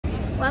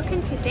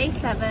Welcome to Day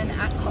 7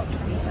 at COP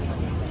 27.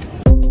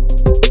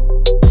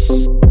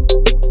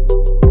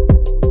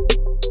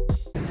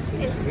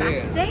 It's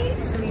Saturday,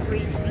 so we've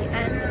reached the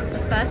end of the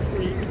first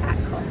week at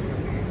COP.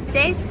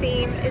 Today's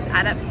theme is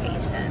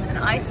adaptation, and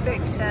I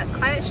spoke to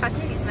Climate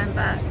Strategies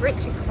member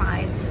Richard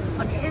Klein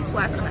on his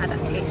work on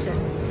adaptation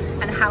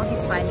and how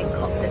he's finding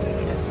COP this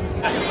year.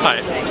 Hi,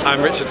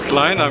 I'm Richard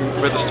Klein.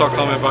 I'm with the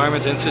Stockholm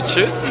Environment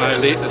Institute and I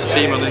lead the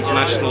team on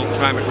international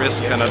climate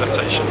risk and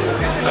adaptation.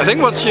 I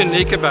think what's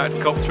unique about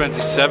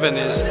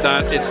COP27 is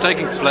that it's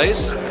taking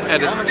place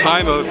at a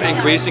time of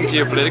increasing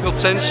geopolitical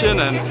tension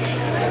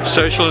and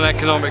social and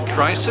economic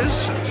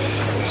crisis.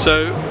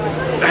 So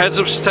heads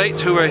of state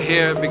who are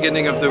here at the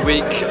beginning of the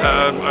week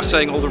are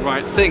saying all the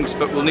right things,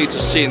 but we'll need to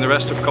see in the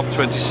rest of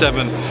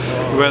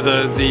COP27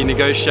 whether the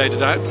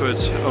negotiated output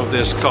of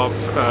this COP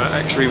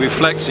actually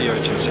reflects the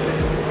urgency.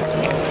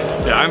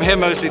 Yeah, I'm here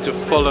mostly to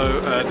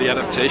follow the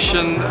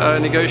adaptation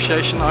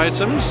negotiation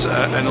items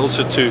and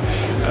also to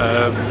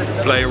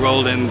play a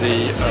role in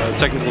the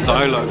technical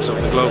dialogues of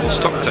the global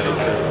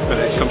stocktake when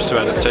it comes to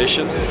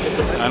adaptation.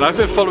 And I've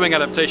been following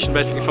adaptation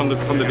basically from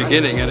the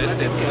beginning, and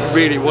it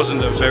really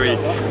wasn't a very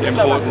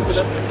important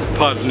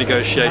part of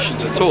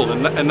negotiations at all,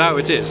 and now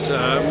it is,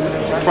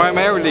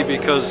 primarily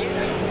because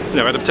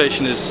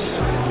adaptation is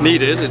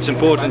needed, it's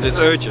important, it's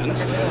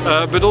urgent,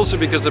 but also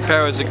because the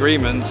Paris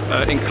Agreement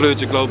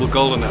includes a global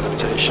goal on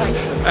adaptation.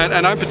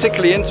 And I'm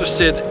particularly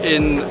interested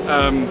in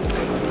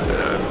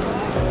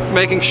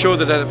making sure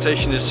that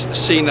adaptation is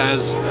seen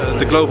as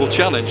the global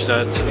challenge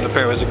that the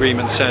Paris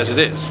Agreement says it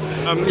is.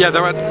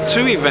 There are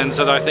two events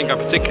that I think are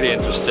particularly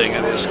interesting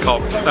in this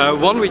COP.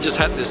 One we just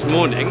had this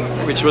morning,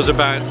 which was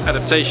about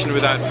adaptation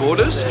without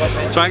borders,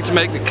 trying to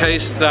make the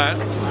case that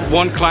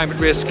one climate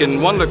risk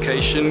in one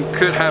location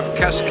could have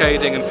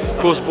cascading and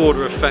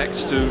cross-border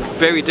effects to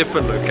very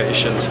different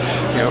locations.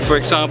 For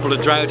example, a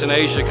drought in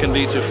Asia can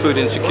lead to food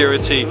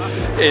insecurity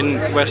in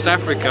West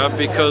Africa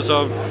because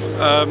of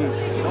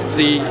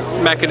the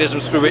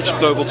mechanisms through which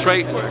global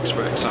trade works,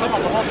 for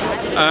example.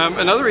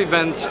 Another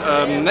event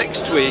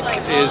next week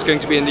is going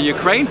to be in the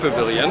Ukraine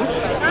Pavilion,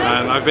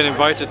 and I've been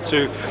invited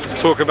to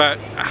talk about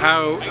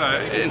how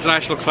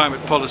international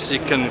climate policy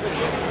can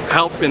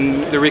help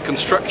in the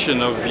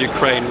reconstruction of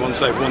Ukraine once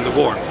they've won the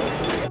war.